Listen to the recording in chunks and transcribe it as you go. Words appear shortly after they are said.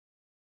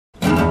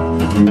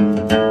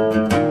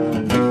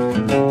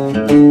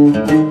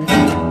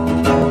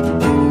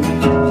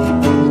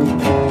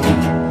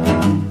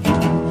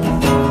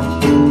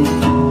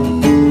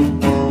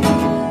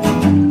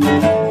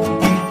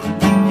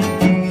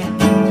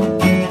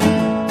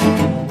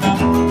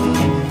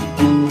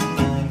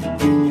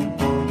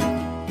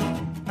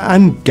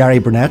I'm Gary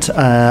Burnett.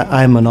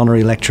 I'm an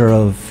honorary lecturer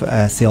of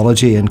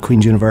theology in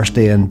Queen's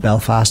University in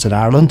Belfast in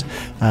Ireland.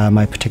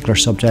 My particular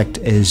subject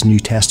is New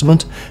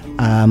Testament.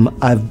 I'm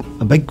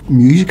a big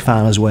music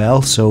fan as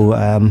well, so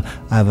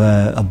I have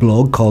a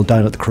blog called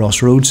Down at the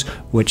Crossroads,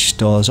 which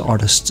does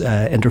artist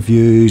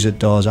interviews, it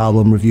does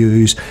album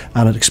reviews,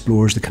 and it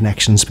explores the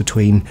connections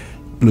between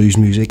blues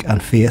music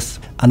and faith.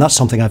 And that's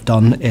something I've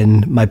done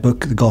in my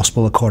book, The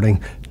Gospel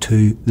According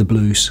to the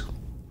Blues.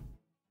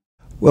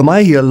 Well,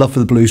 my love for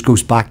the blues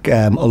goes back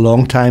a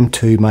long time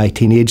to my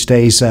teenage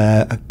days.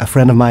 A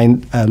friend of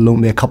mine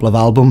loaned me a couple of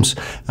albums.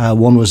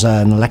 One was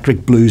an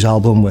electric blues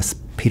album with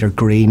Peter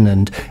Green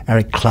and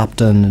Eric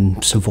Clapton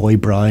and Savoy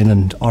Brown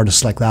and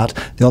artists like that.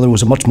 The other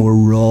was a much more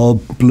raw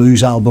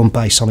blues album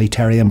by Sonny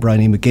Terry and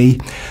Brownie McGee.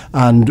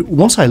 And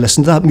once I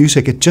listened to that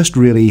music, it just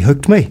really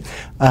hooked me.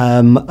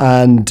 And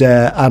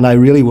I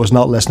really was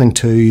not listening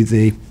to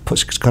the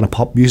kind of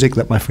pop music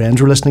that my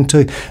friends were listening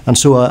to. And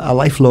so a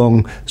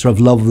lifelong sort of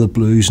love of the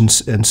blues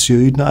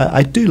ensued. Now,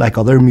 I do like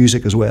other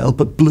music as well,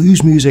 but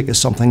blues music is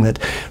something that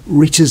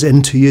reaches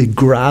into you,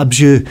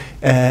 grabs you,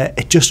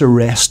 it just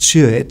arrests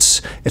you.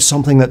 It's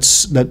something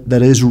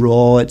that is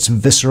raw, it's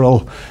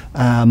visceral,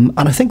 and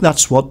I think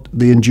that's what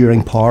the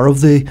enduring power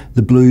of the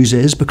blues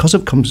is, because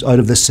it comes out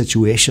of this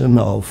situation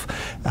of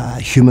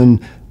human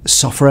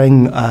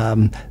suffering,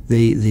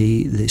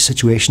 the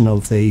situation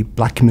of the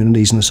black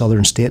communities in the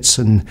southern states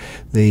in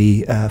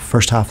the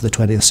first half of the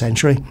 20th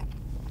century.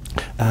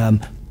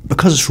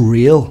 Because it's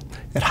real,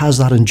 it has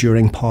that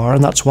enduring power,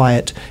 and that's why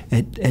it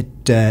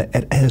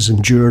has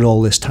endured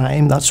all this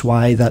time. That's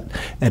why that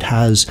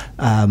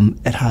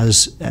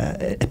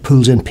it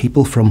pulls in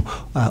people from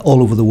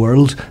all over the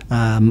world,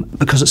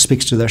 because it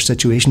speaks to their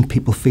situation.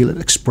 People feel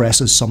it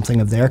expresses something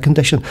of their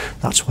condition.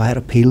 That's why it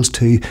appeals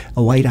to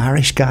a white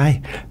Irish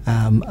guy,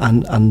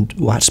 and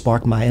why it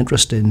sparked my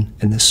interest in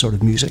this sort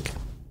of music.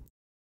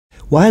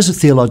 Why is it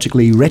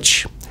theologically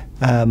rich?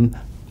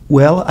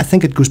 Well, I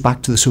think it goes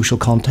back to the social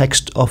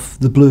context of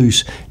the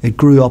blues. It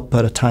grew up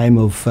at a time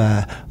of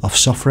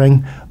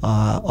suffering,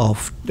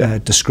 of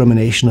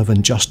discrimination, of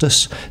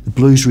injustice. The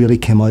blues really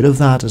came out of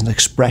that as an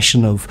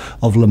expression of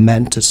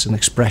lament. It's an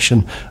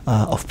expression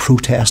of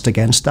protest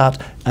against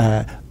that.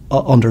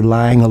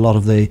 Underlying a lot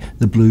of the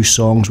blues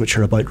songs, which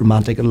are about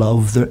romantic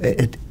love,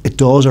 it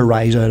does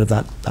arise out of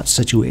that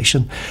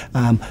situation.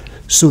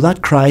 So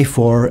that cry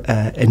for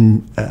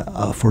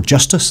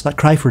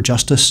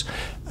justice,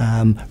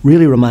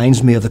 really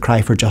reminds me of the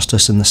cry for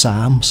justice in the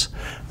Psalms.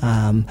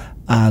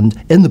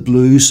 And in the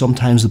blues,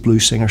 sometimes the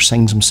blues singer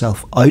sings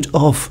himself out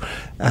of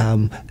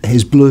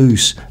his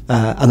blues,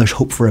 and there's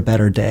hope for a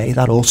better day.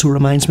 That also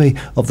reminds me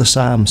of the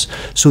Psalms.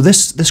 So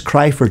this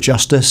cry for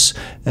justice,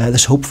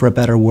 this hope for a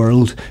better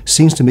world,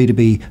 seems to me to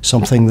be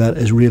something that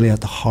is really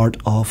at the heart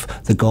of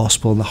the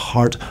gospel, and the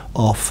heart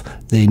of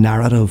the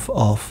narrative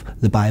of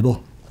the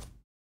Bible.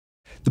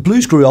 The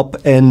blues grew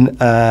up in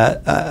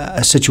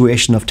a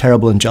situation of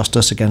terrible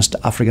injustice against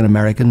African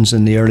Americans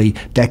in the early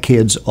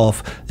decades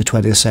of the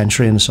 20th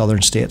century in the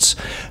southern states.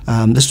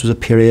 This was a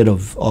period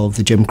of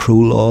the Jim Crow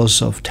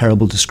laws, of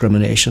terrible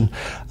discrimination,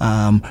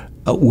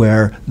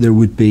 where there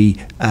would be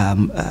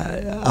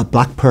a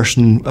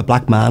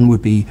black man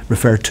would be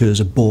referred to as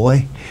a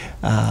boy,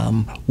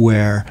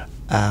 where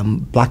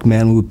black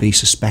men would be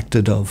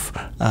suspected of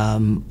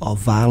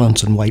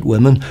violence and white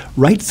women,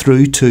 right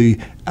through to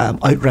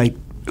outright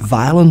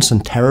violence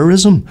and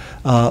terrorism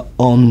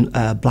on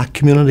black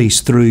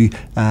communities through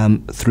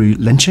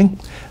lynching,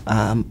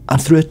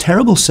 and through a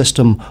terrible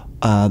system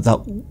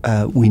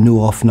that we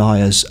know of now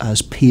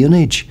as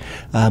peonage,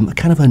 a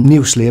kind of a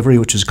neo-slavery,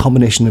 which is a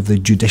combination of the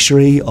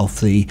judiciary, of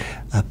the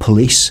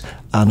police,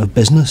 and of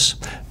business,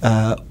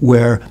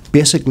 where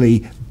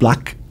basically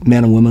black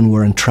men and women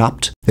were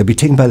entrapped. They'd be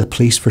taken by the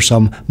police for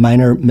some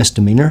minor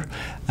misdemeanour,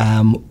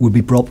 would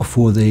be brought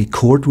before the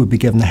court, would be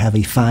given a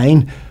heavy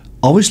fine.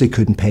 Obviously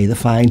couldn't pay the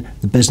fine.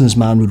 The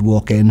businessman would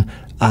walk in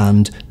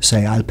and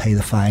say, "I'll pay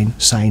the fine,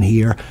 sign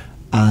here,"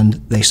 and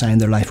they signed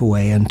their life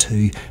away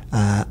into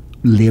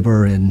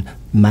labour in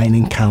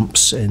mining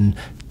camps, in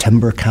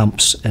timber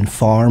camps, in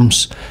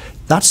farms.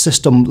 That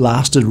system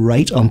lasted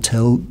right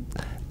until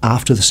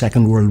after the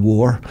Second World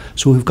War.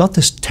 So we've got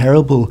this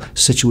terrible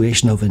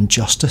situation of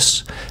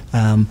injustice,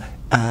 and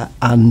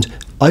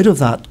out of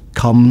that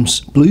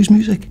comes blues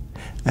music.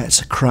 It's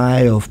a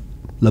cry of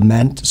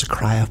lament, it's a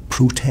cry of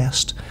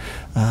protest.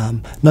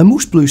 Now,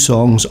 most blues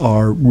songs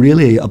are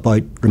really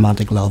about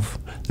romantic love.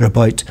 They're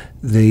about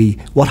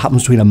what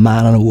happens between a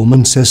man and a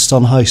woman, says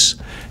Stonehouse.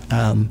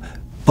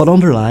 But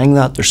underlying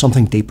that, there's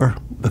something deeper,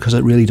 because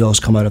it really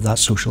does come out of that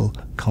social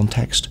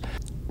context.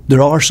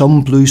 There are some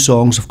blues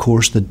songs, of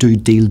course, that do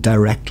deal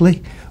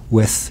directly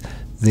with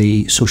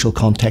the social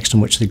context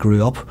in which they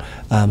grew up.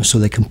 So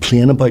they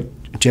complain about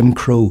Jim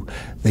Crow,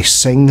 they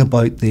sing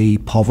about the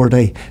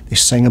poverty, they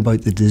sing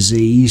about the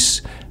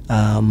disease.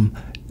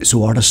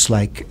 So artists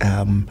like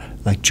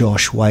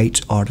Josh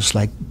White, artists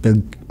like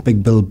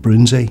Big Bill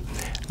Broonzy,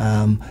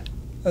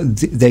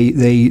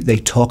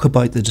 they talk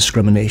about the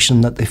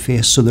discrimination that they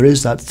face. So there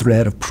is that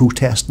thread of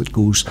protest that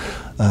goes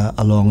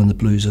along in the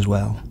blues as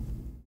well.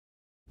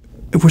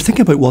 If we're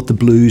thinking about what the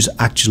blues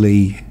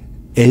actually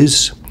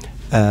is,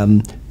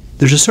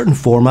 there's a certain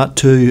format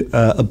to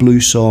a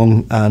blues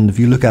song, and if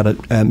you look at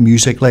it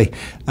musically,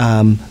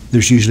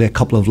 there's usually a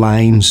couple of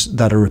lines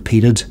that are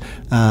repeated,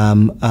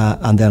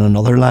 and then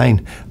another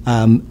line.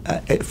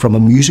 From a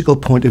musical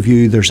point of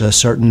view, there's a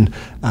certain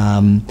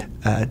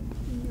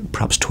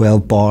perhaps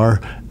 12-bar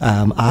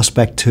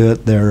aspect to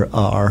it. There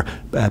are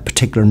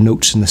particular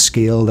notes in the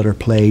scale that are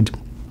played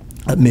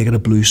that make it a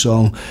blues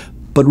song.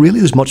 But really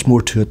there's much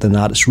more to it than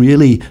that. It's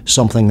really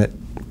something that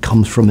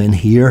comes from in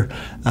here.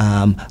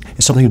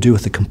 It's something to do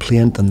with the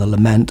complaint and the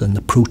lament and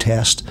the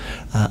protest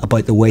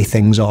about the way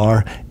things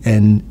are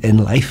in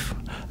life.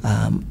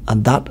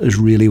 And that is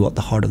really what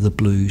the heart of the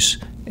blues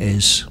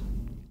is.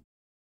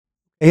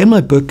 In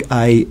my book,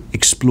 I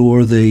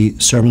explore the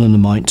Sermon on the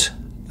Mount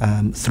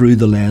through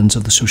the lens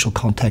of the social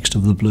context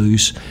of the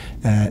blues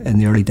in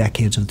the early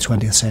decades of the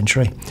 20th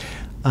century.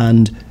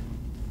 And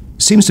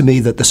it seems to me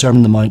that the Sermon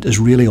on the Mount is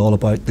really all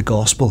about the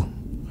gospel.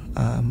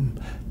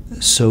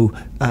 So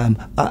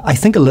I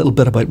think a little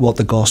bit about what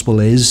the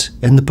gospel is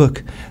in the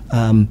book.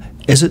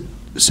 Is it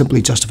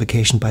simply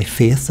justification by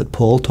faith that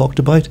Paul talked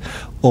about,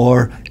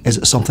 or is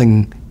it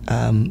something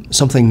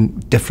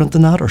different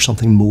than that, or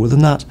something more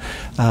than that?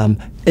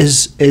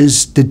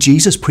 Did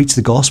Jesus preach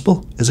the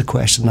gospel? Is a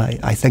question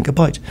I think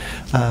about.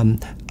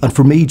 And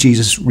for me,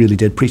 Jesus really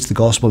did preach the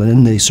gospel, and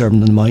in the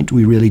Sermon on the Mount,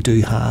 we really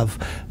do have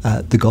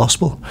the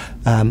gospel.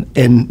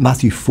 In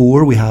Matthew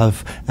 4, we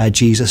have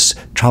Jesus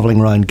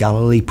travelling around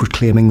Galilee,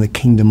 proclaiming the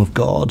kingdom of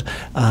God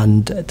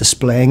and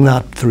displaying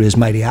that through his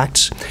mighty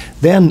acts.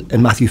 Then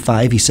in Matthew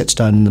 5, he sits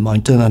down in the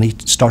mountain and he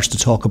starts to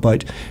talk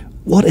about,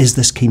 what is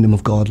this kingdom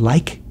of God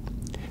like?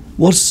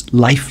 What's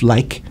life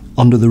like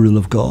under the rule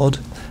of God?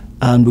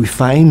 And we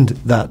find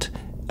that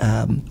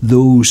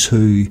those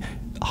who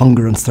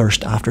hunger and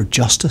thirst after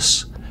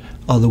justice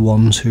are the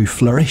ones who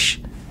flourish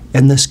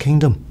in this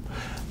kingdom.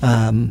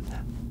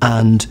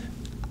 And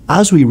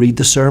as we read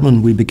the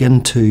sermon, we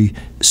begin to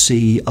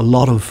see a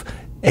lot of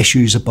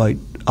issues about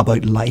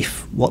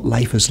life, what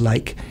life is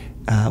like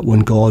when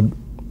God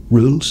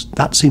rules.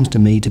 That seems to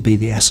me to be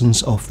the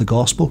essence of the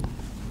gospel.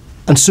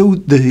 And so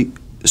the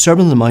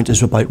Sermon on the Mount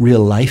is about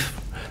real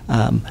life.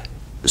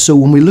 So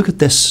when we look at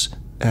this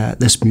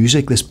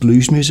music, this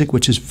blues music,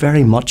 which is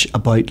very much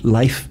about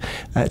life,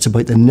 it's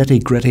about the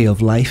nitty-gritty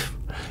of life.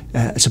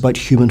 It's about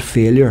human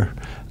failure.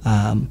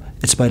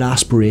 It's about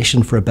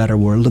aspiration for a better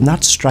world, and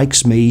that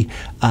strikes me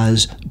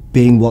as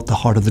being what the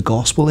heart of the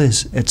gospel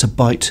is. It's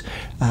about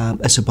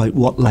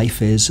what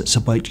life is. It's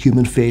about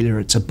human failure.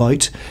 It's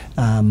about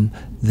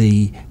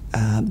the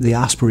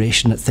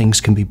aspiration that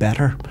things can be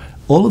better.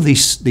 All of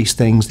these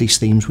things, these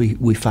themes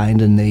we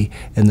find in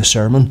the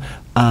sermon,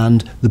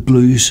 and the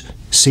blues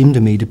seem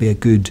to me to be a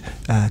good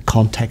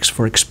context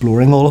for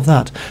exploring all of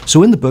that.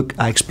 So in the book,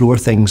 I explore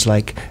things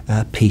like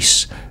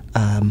peace,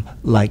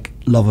 like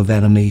love of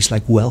enemies,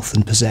 like wealth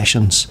and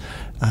possessions,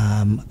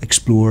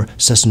 explore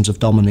systems of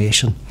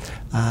domination.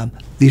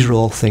 These are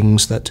all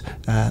things that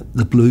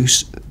the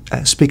blues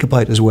speak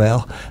about as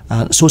well.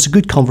 So it's a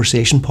good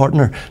conversation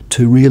partner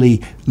to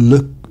really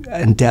look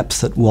in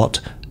depth at what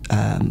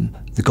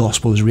the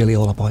gospel is really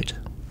all about.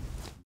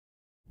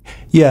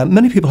 Yeah,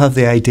 many people have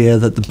the idea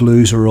that the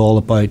blues are all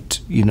about,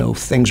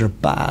 things are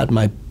bad,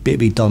 my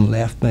baby done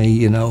left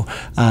me,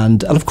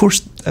 and of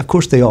course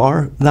they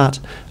are that,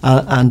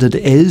 and it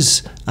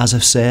is, as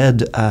I've said,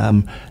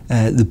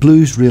 the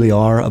blues really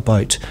are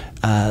about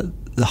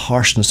the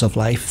harshness of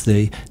life,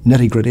 the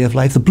nitty-gritty of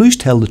life. The blues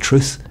tell the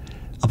truth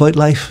about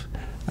life.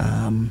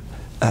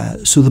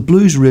 So the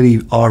blues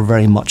really are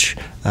very much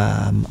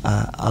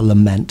a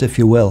lament, if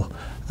you will,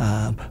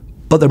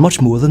 but they're much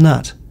more than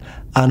that.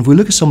 And if we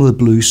look at some of the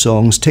blues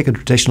songs, take a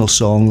traditional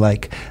song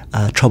like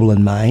Trouble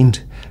in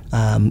Mind.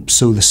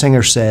 So the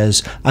singer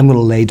says, I'm going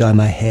to lay down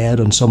my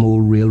head on some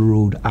old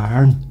railroad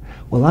iron.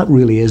 Well, that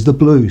really is the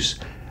blues.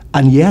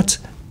 And yet,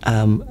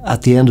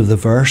 at the end of the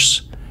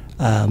verse,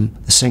 the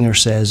singer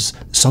says,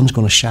 the sun's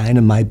going to shine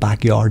in my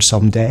backyard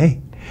someday.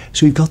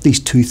 So we've got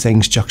these two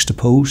things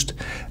juxtaposed.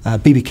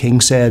 B.B.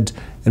 King said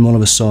in one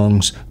of his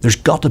songs, there's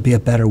got to be a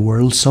better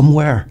world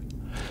somewhere.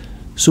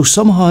 So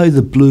somehow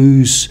the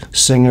blues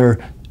singer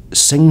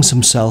sings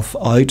himself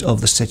out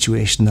of the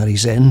situation that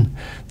he's in.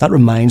 That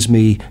reminds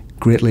me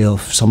greatly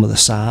of some of the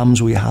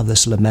Psalms where you have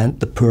this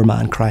lament, the poor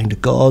man crying to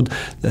God,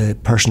 the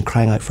person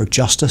crying out for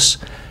justice.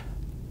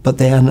 But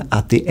then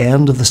at the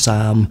end of the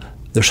Psalm,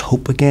 there's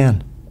hope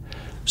again.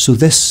 So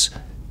this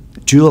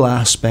dual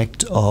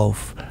aspect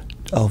of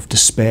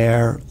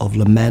despair, of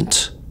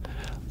lament,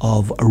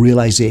 of a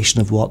realisation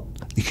of what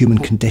the human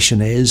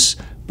condition is,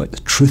 about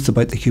the truth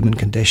about the human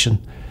condition,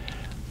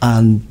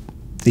 and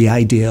the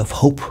idea of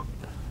hope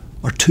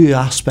are two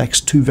aspects,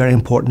 two very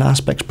important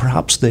aspects,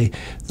 perhaps the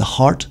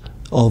heart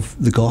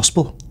of the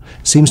gospel.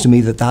 It seems to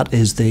me that that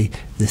is the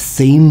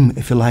theme,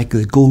 if you like,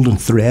 the golden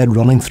thread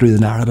running through the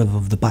narrative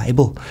of the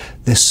Bible.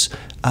 This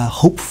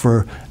hope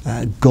for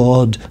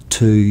God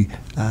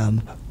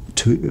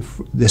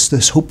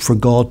this hope for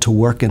God to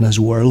work in His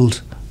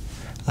world,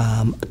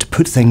 to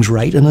put things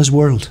right in His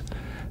world.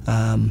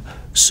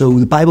 So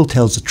the Bible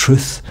tells the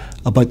truth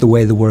about the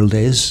way the world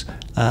is.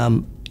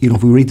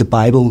 If we read the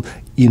Bible,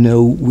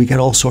 we get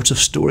all sorts of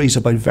stories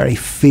about very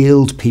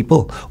failed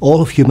people.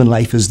 All of human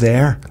life is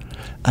there,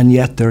 and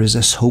yet there is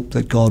this hope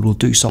that God will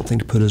do something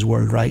to put His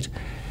world right.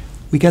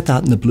 We get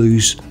that in the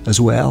blues as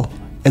well.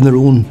 In their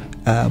own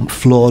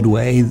flawed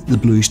way, the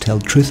blues tell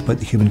the truth about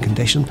the human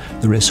condition.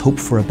 There is hope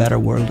for a better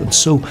world, and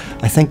so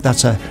I think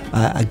that's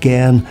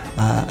again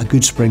a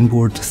good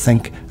springboard to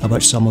think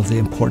about some of the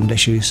important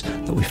issues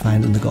that we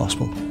find in the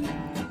Gospel.